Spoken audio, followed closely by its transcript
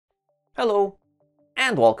Hello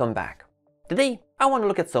and welcome back. Today I want to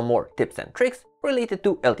look at some more tips and tricks related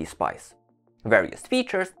to LTspice. Various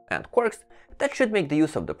features and quirks that should make the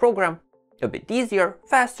use of the program a bit easier,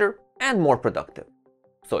 faster and more productive.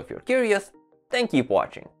 So if you're curious, then keep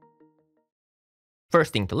watching.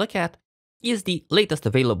 First thing to look at is the latest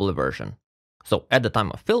available version. So at the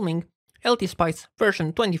time of filming, LTspice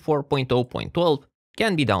version 24.0.12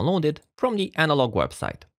 can be downloaded from the analog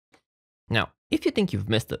website. Now, if you think you've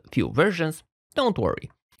missed a few versions, don't worry.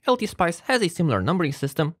 LTspice has a similar numbering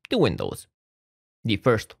system to Windows. The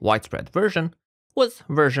first widespread version was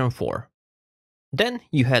version 4. Then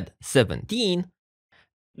you had 17,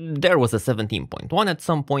 there was a 17.1 at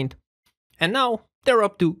some point, and now they're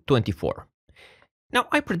up to 24. Now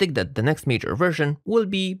I predict that the next major version will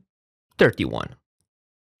be 31.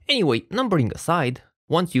 Anyway, numbering aside,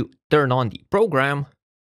 once you turn on the program,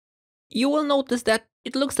 you will notice that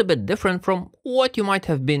it looks a bit different from what you might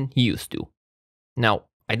have been used to. Now,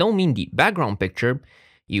 I don't mean the background picture,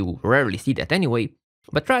 you rarely see that anyway,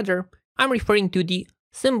 but rather, I'm referring to the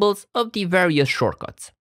symbols of the various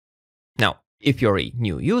shortcuts. Now, if you're a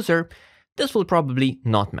new user, this will probably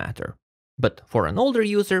not matter. But for an older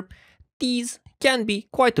user, these can be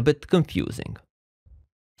quite a bit confusing.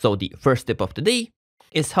 So the first tip of today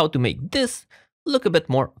is how to make this look a bit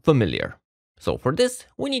more familiar. So for this,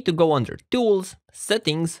 we need to go under Tools,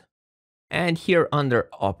 Settings, and here under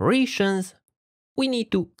Operations, we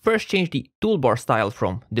need to first change the toolbar style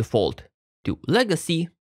from Default to Legacy,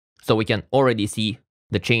 so we can already see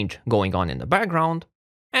the change going on in the background.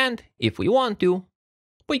 And if we want to,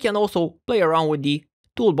 we can also play around with the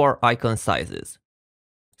toolbar icon sizes.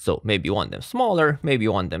 So maybe you want them smaller, maybe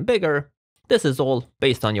you want them bigger. This is all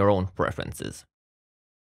based on your own preferences.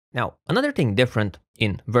 Now, another thing different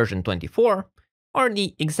in version 24 are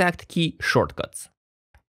the exact key shortcuts.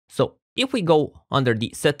 So if we go under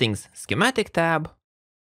the Settings Schematic tab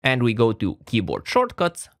and we go to Keyboard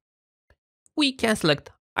Shortcuts, we can select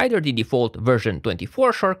either the default version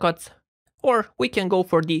 24 shortcuts, or we can go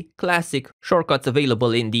for the classic shortcuts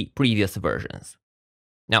available in the previous versions.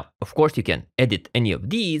 Now, of course, you can edit any of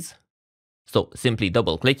these, so simply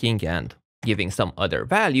double-clicking and giving some other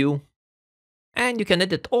value. And you can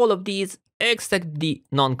edit all of these except the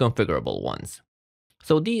non-configurable ones.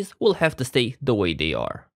 So these will have to stay the way they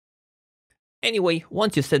are. Anyway,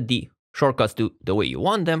 once you set the shortcuts to the way you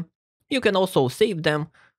want them, you can also save them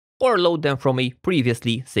or load them from a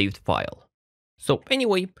previously saved file. So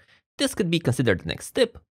anyway, this could be considered the next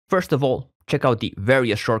tip. First of all, check out the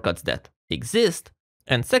various shortcuts that exist,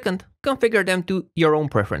 and second, configure them to your own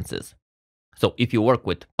preferences. So if you work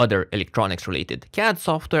with other electronics-related CAD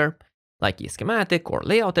software, like a schematic or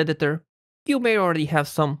layout editor, you may already have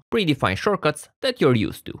some predefined shortcuts that you're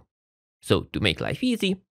used to. So to make life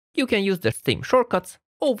easy, you can use the same shortcuts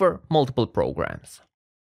over multiple programs.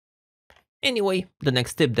 Anyway, the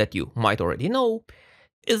next tip that you might already know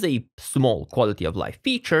is a small quality of life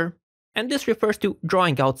feature, and this refers to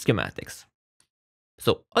drawing out schematics.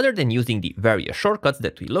 So other than using the various shortcuts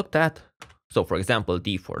that we looked at, so for example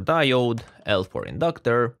D for diode, L for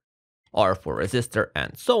inductor, R for resistor,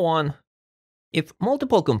 and so on, if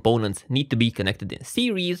multiple components need to be connected in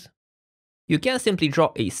series, you can simply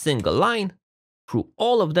draw a single line through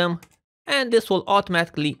all of them, and this will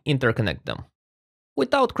automatically interconnect them,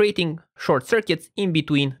 without creating short circuits in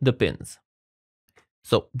between the pins.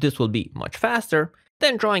 So this will be much faster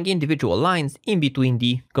than drawing individual lines in between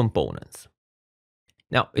the components.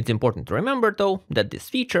 Now, it's important to remember though that this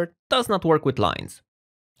feature does not work with lines.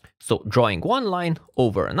 So drawing one line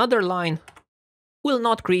over another line will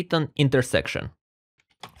not create an intersection.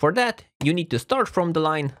 For that, you need to start from the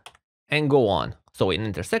line and go on. So an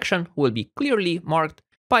intersection will be clearly marked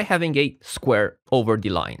by having a square over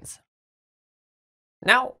the lines.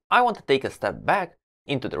 Now, I want to take a step back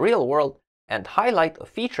into the real world and highlight a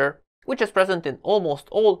feature which is present in almost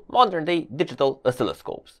all modern-day digital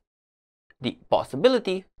oscilloscopes. The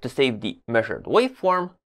possibility to save the measured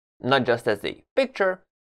waveform, not just as a picture,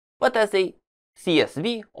 but as a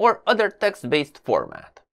CSV or other text-based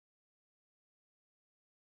format.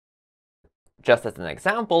 Just as an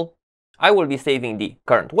example, I will be saving the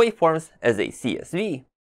current waveforms as a CSV.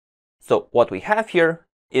 So what we have here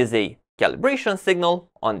is a calibration signal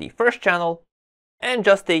on the first channel and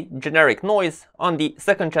just a generic noise on the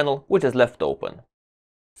second channel, which is left open.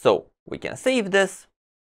 So we can save this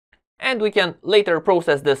and we can later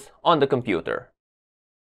process this on the computer.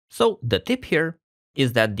 So the tip here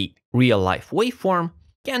is that the real-life waveform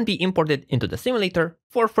can be imported into the simulator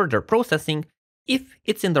for further processing if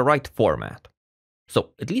it's in the right format.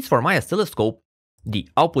 So at least for my oscilloscope, the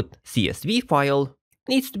output CSV file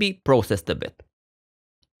needs to be processed a bit.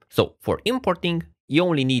 So for importing, you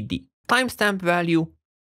only need the timestamp value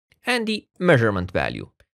and the measurement value.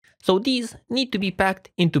 So these need to be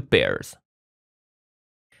packed into pairs.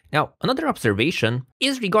 Now, another observation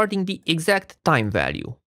is regarding the exact time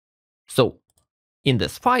value. So in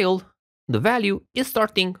this file, the value is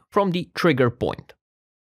starting from the trigger point,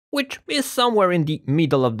 which is somewhere in the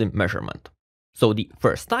middle of the measurement. So the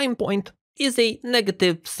first time point is a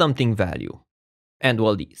negative something value. And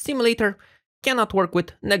while the simulator cannot work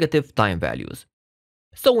with negative time values.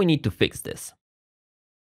 So we need to fix this.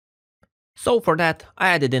 So for that, I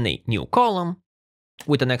added in a new column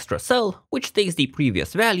with an extra cell, which takes the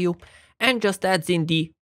previous value and just adds in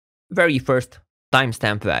the very first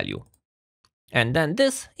timestamp value. And then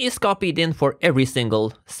this is copied in for every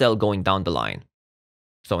single cell going down the line.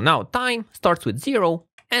 So now time starts with 0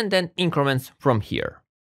 and then increments from here.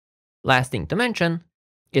 Last thing to mention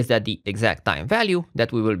is that the exact time value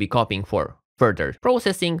that we will be copying for further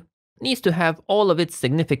processing needs to have all of its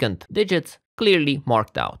significant digits clearly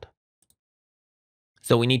marked out.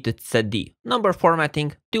 So we need to set the number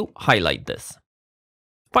formatting to highlight this.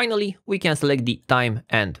 Finally, we can select the time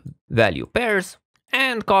and value pairs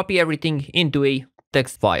and copy everything into a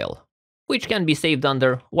text file, which can be saved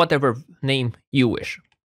under whatever name you wish.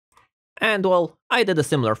 And well, I did a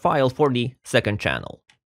similar file for the second channel.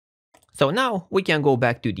 So now we can go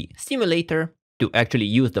back to the simulator to actually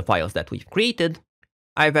use the files that we've created.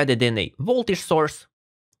 I've added in a voltage source,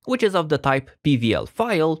 which is of the type PVL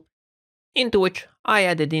file, into which I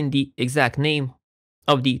added in the exact name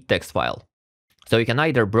of the text file. So you can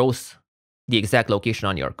either browse the exact location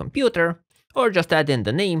on your computer, or just add in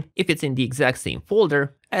the name if it's in the exact same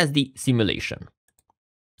folder as the simulation.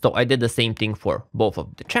 So I did the same thing for both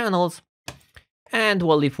of the channels. And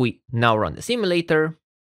well, if we now run the simulator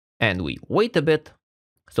and we wait a bit,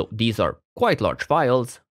 so these are quite large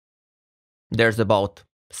files. There's about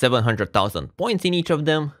 700,000 points in each of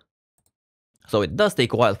them. So it does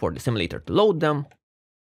take a while for the simulator to load them.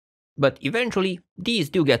 But eventually these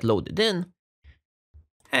do get loaded in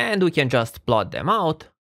and we can just plot them out.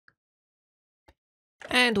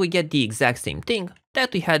 And we get the exact same thing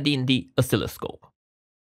that we had in the oscilloscope.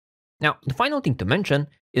 Now, the final thing to mention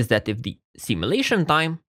is that if the simulation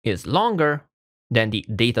time is longer than the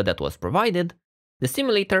data that was provided, the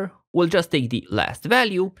simulator will just take the last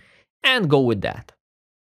value and go with that.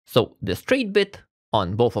 So the straight bit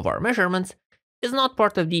on both of our measurements is not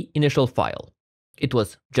part of the initial file. It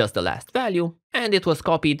was just the last value and it was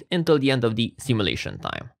copied until the end of the simulation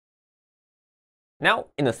time. Now,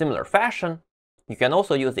 in a similar fashion, you can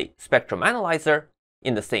also use a spectrum analyzer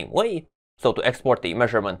in the same way, so to export a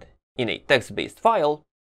measurement in a text-based file.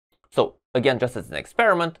 So again, just as an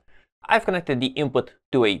experiment, I've connected the input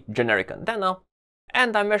to a generic antenna,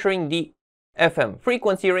 and I'm measuring the FM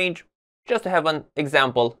frequency range just to have an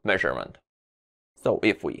example measurement. So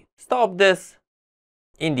if we stop this,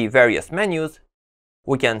 in the various menus,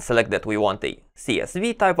 we can select that we want a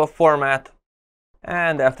CSV type of format,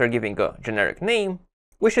 and after giving a generic name,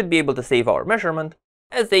 we should be able to save our measurement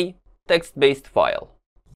as a text-based file.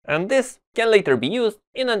 And this can later be used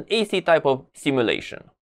in an AC type of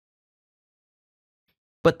simulation.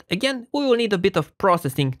 But again, we will need a bit of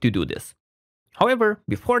processing to do this. However,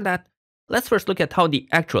 before that, let's first look at how the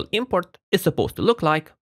actual import is supposed to look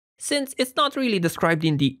like, since it's not really described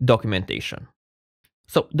in the documentation.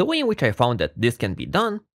 So the way in which I found that this can be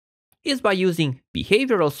done is by using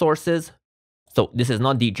behavioral sources. So this is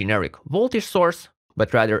not the generic voltage source,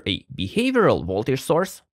 but rather a behavioral voltage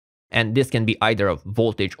source. And this can be either of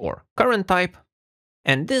voltage or current type.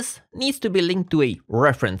 And this needs to be linked to a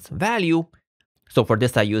reference value. So for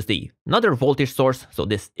this, I used another voltage source. So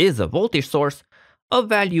this is a voltage source of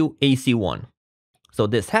value AC1. So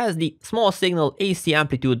this has the small signal AC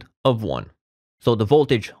amplitude of 1. So the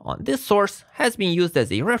voltage on this source has been used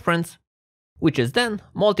as a reference, which is then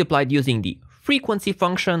multiplied using the frequency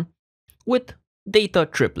function with data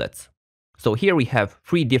triplets. So here we have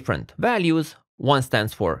 3 different values. One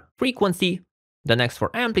stands for frequency, the next for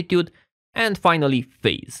amplitude, and finally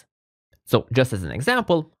phase. So just as an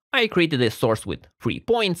example, I created a source with 3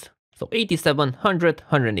 points, so 87, 100,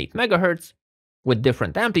 108 MHz, with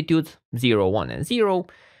different amplitudes, 0, 1, and 0,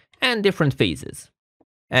 and different phases.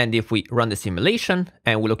 And if we run the simulation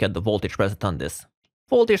and we look at the voltage present on this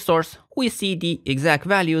voltage source, we see the exact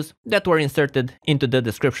values that were inserted into the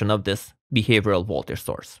description of this behavioral voltage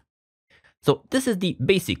source. So this is the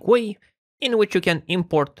basic way in which you can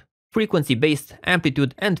import frequency-based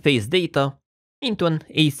amplitude and phase data into an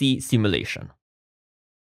AC simulation.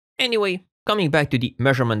 Anyway, coming back to the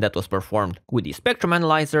measurement that was performed with the spectrum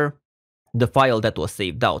analyzer, the file that was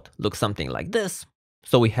saved out looks something like this.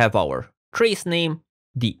 So we have our trace name,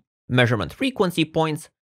 the measurement frequency points,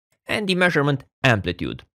 and the measurement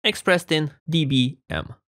amplitude, expressed in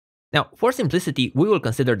dBm. Now, for simplicity, we will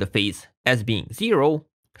consider the phase as being 0,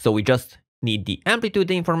 so we just need the amplitude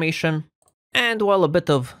information, and while a bit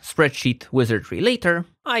of spreadsheet wizardry later,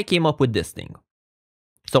 I came up with this thing.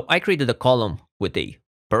 So I created a column with a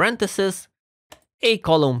parenthesis, a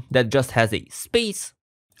column that just has a space,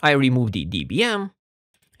 I removed the dBm,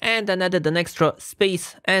 and then added an extra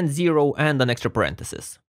space and 0 and an extra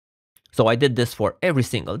parenthesis. So I did this for every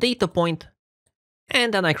single data point,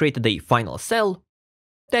 and then I created a final cell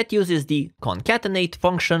that uses the concatenate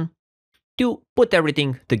function to put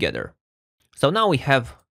everything together. So now we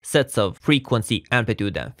have sets of frequency,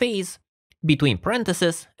 amplitude, and phase between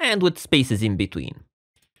parentheses and with spaces in between.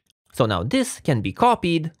 So now this can be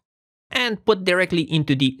copied and put directly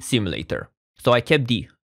into the simulator. So I kept the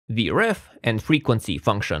vref and frequency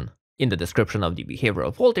function in the description of the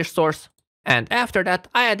behavioral voltage source, and after that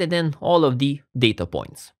I added in all of the data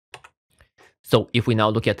points. So if we now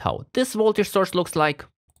look at how this voltage source looks like,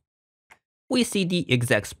 we see the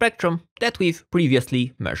exact spectrum that we've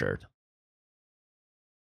previously measured.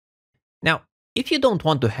 Now, if you don't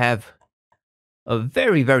want to have a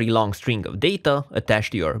very long string of data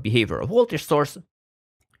attached to your behavioral voltage source,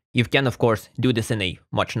 you can of course do this in a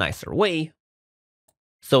much nicer way.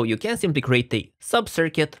 So you can simply create a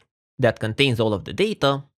subcircuit that contains all of the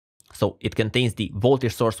data. So it contains the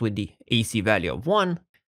voltage source with the AC value of 1,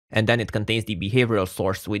 and then it contains the behavioral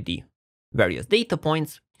source with the various data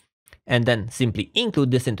points, and then simply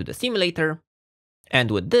include this into the simulator.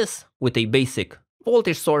 And with this, with a basic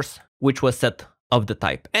voltage source, which was set of the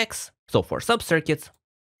type X, so for subcircuits,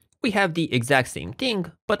 we have the exact same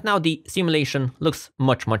thing, but now the simulation looks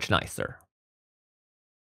much nicer.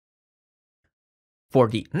 For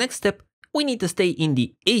the next step, we need to stay in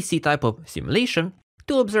the AC type of simulation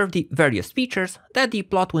to observe the various features that the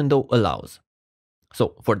plot window allows.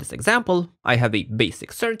 So for this example, I have a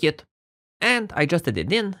basic circuit, and I just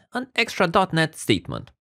added in an extra .NET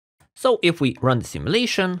statement. So if we run the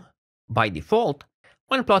simulation, by default,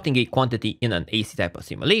 when plotting a quantity in an AC type of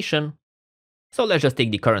simulation, so let's just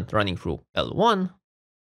take the current running through L1,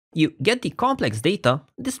 you get the complex data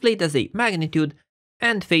displayed as a magnitude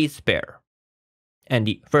and phase pair. And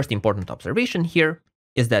the first important observation here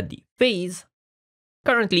is that the phase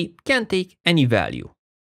currently can take any value.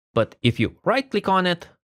 But if you right-click on it,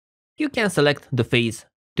 you can select the phase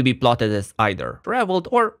to be plotted as either raveled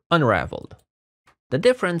or unraveled. The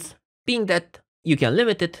difference being that you can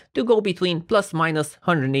limit it to go between plus minus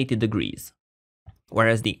 180 degrees,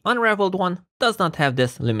 whereas the unraveled one does not have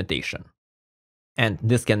this limitation. And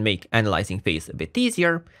this can make analyzing phase a bit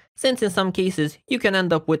easier, since in some cases you can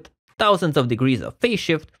end up with thousands of degrees of phase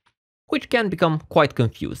shift, which can become quite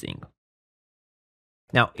confusing.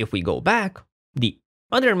 Now, if we go back, the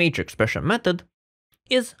other major expression method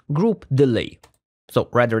is group delay. So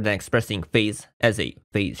rather than expressing phase as a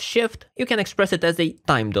phase shift, you can express it as a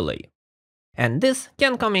time delay. And this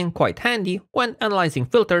can come in quite handy when analyzing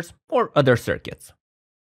filters or other circuits.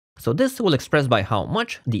 So this will express by how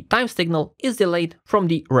much the time signal is delayed from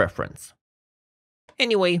the reference.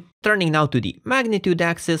 Anyway, turning now to the magnitude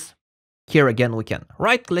axis, here again we can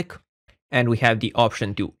right-click, and we have the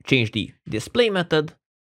option to change the display method.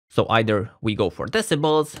 So either we go for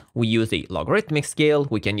decibels, we use a logarithmic scale,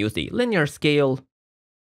 we can use a linear scale.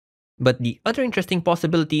 But the other interesting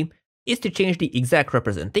possibility is to change the exact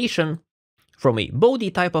representation from a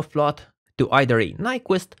Bode type of plot to either a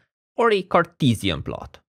Nyquist or a Cartesian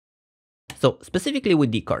plot. So specifically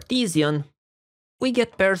with the Cartesian, we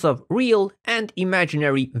get pairs of real and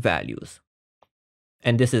imaginary values.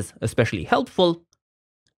 And this is especially helpful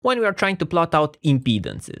when we are trying to plot out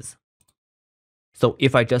impedances. So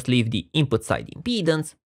if I just leave the input side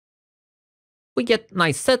impedance, we get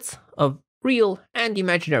nice sets of real and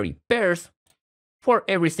imaginary pairs for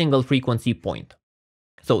every single frequency point.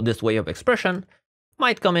 So this way of expression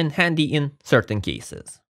might come in handy in certain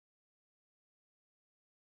cases.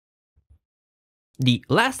 The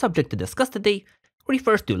last subject to discuss today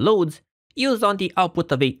refers to loads used on the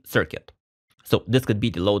output of a circuit. So this could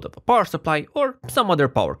be the load of a power supply or some other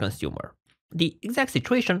power consumer. The exact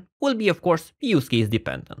situation will be, of course, use case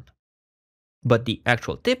dependent. But the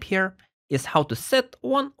actual tip here is how to set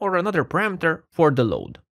one or another parameter for the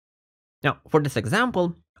load. Now, for this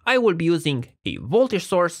example, I will be using a voltage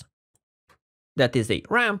source that is a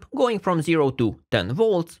ramp going from 0 to 10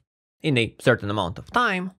 volts in a certain amount of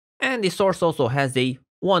time, and the source also has a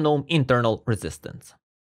 1 ohm internal resistance.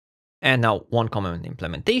 And now, one common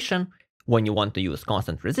implementation when you want to use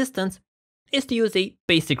constant resistance is to use a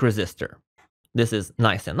basic resistor. This is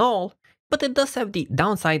nice and all, but it does have the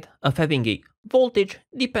downside of having a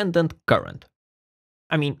voltage-dependent current.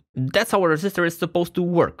 I mean, that's how a resistor is supposed to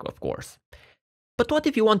work, of course. But what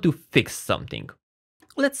if you want to fix something?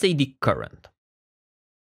 Let's say the current.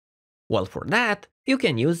 Well, for that, you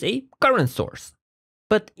can use a current source.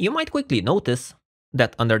 But you might quickly notice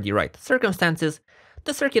that under the right circumstances,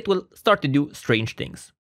 the circuit will start to do strange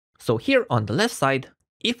things. So here on the left side,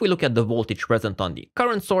 if we look at the voltage present on the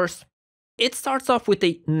current source, it starts off with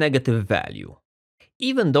a negative value,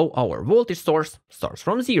 even though our voltage source starts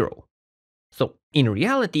from 0. So in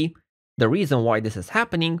reality, the reason why this is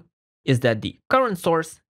happening is that the current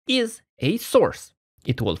source is a source.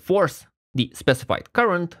 It will force the specified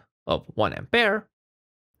current of 1 ampere,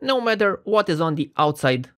 no matter what is on the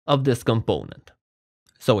outside of this component.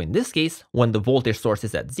 So in this case, when the voltage source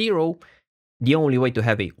is at 0, the only way to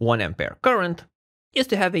have a 1 ampere current is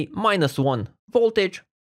to have a -1 voltage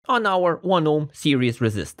on our 1 ohm series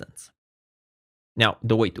resistance. Now,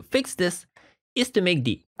 the way to fix this is to make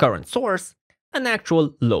the current source an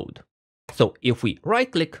actual load. So if we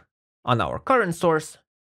right-click on our current source,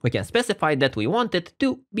 we can specify that we want it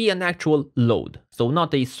to be an actual load, so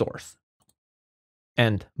not a source.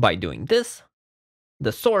 And by doing this,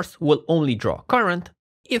 the source will only draw current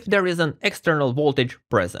if there is an external voltage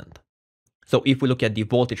present. So if we look at the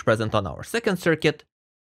voltage present on our second circuit,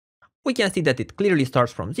 we can see that it clearly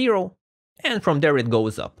starts from 0, and from there it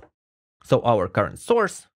goes up. So our current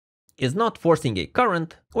source is not forcing a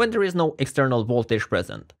current when there is no external voltage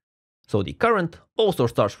present. So the current also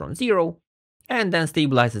starts from 0, and then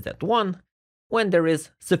stabilizes at 1 when there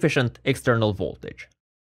is sufficient external voltage.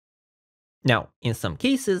 Now, in some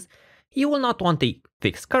cases, you will not want a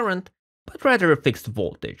fixed current, but rather a fixed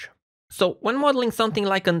voltage. So when modeling something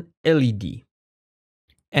like an LED.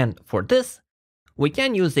 And for this, we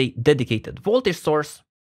can use a dedicated voltage source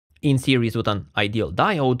in series with an ideal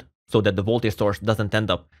diode, so that the voltage source doesn't end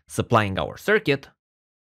up supplying our circuit.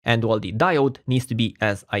 And while the diode needs to be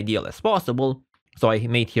as ideal as possible, so I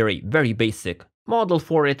made here a very basic model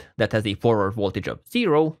for it that has a forward voltage of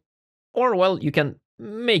 0, or well, you can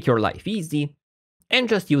make your life easy and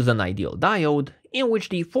just use an ideal diode in which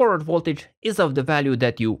the forward voltage is of the value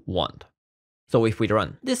that you want. So if we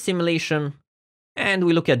run this simulation and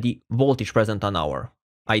we look at the voltage present on our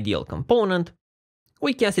ideal component,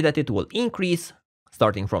 we can see that it will increase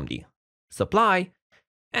starting from the supply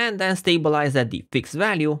and then stabilize at the fixed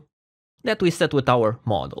value that we set with our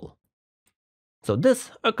model. So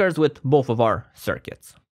this occurs with both of our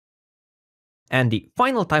circuits. And the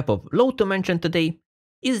final type of load to mention today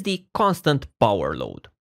is the constant power load.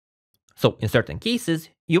 So in certain cases,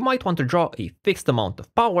 you might want to draw a fixed amount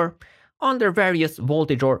of power under various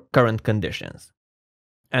voltage or current conditions.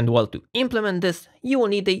 And well, to implement this, you will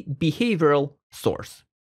need a behavioral source.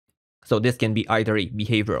 So this can be either a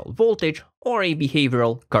behavioral voltage or a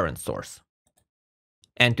behavioral current source.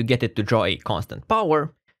 And to get it to draw a constant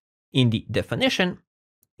power, in the definition,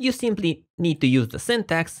 you simply need to use the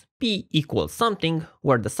syntax P equals something,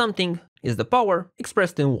 where the something is the power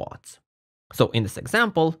expressed in watts. So in this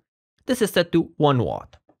example, this is set to 1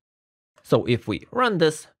 watt. So if we run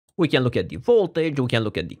this, we can look at the voltage, we can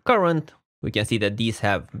look at the current, we can see that these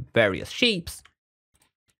have various shapes,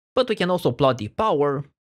 but we can also plot the power.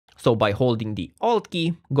 So by holding the Alt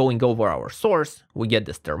key, going over our source, we get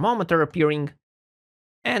this thermometer appearing,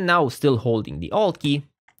 and now still holding the Alt key,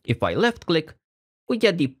 if I left click, we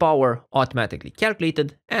get the power automatically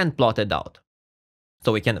calculated and plotted out.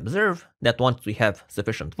 So we can observe that once we have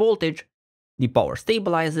sufficient voltage, the power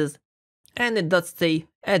stabilizes, and it does stay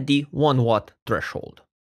at the 1 watt threshold.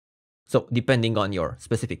 So depending on your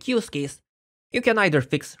specific use case, you can either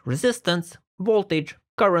fix resistance, voltage,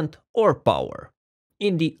 current, or power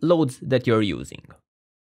in the loads that you're using.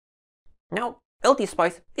 Now,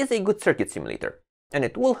 LTspice is a good circuit simulator, and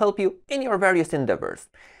it will help you in your various endeavors,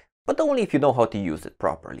 but only if you know how to use it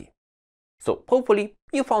properly. So hopefully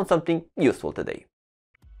you found something useful today.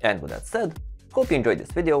 And with that said, hope you enjoyed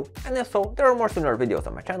this video, and if so, there are more similar videos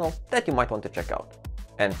on my channel that you might want to check out.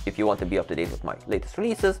 And if you want to be up to date with my latest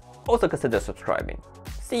releases, also consider subscribing.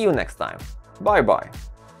 See you next time. Bye bye.